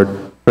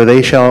Lord, for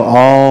they shall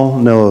all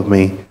know of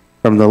me,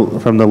 from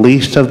the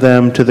least of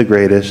them to the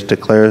greatest,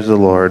 declares the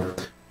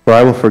Lord. For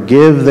I will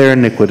forgive their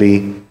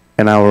iniquity,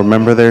 and I will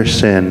remember their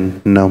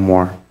sin no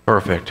more.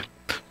 Perfect.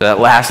 That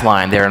last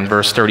line there in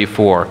verse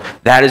 34,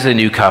 that is a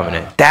new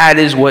covenant. That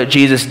is what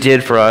Jesus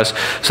did for us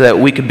so that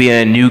we could be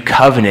in a new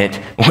covenant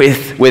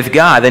with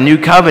God. The new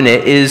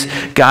covenant is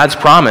God's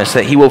promise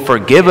that he will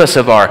forgive us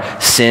of our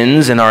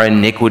sins and our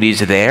iniquities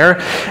there,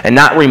 and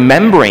not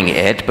remembering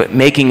it, but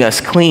making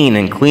us clean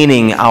and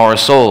cleaning our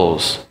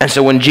souls. And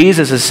so when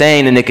Jesus is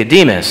saying to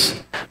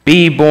Nicodemus,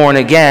 be born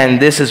again,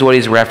 this is what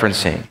he's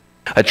referencing.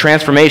 A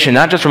transformation,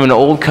 not just from an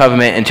old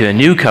covenant into a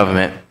new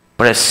covenant,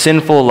 but a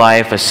sinful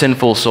life, a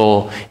sinful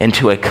soul,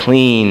 into a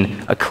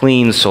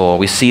clean soul.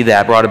 We see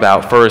that brought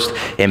about first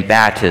in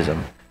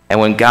baptism.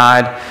 And when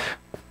God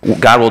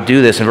will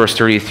do this in verse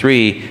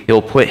 33,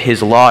 he'll put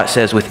his law, it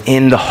says,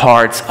 within the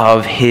hearts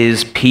of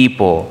his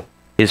people.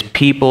 His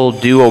people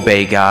do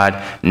obey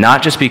God,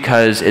 not just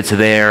because it's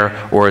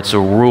there or it's a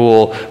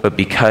rule, but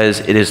because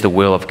it is the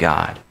will of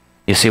God.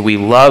 You see, we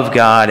love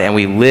God and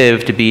we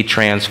live to be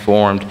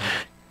transformed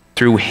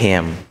through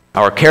him.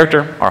 Our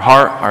character, our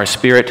heart, our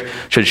spirit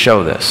should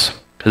show this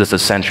because it's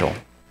essential.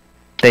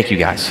 Thank you,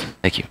 guys.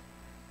 Thank you.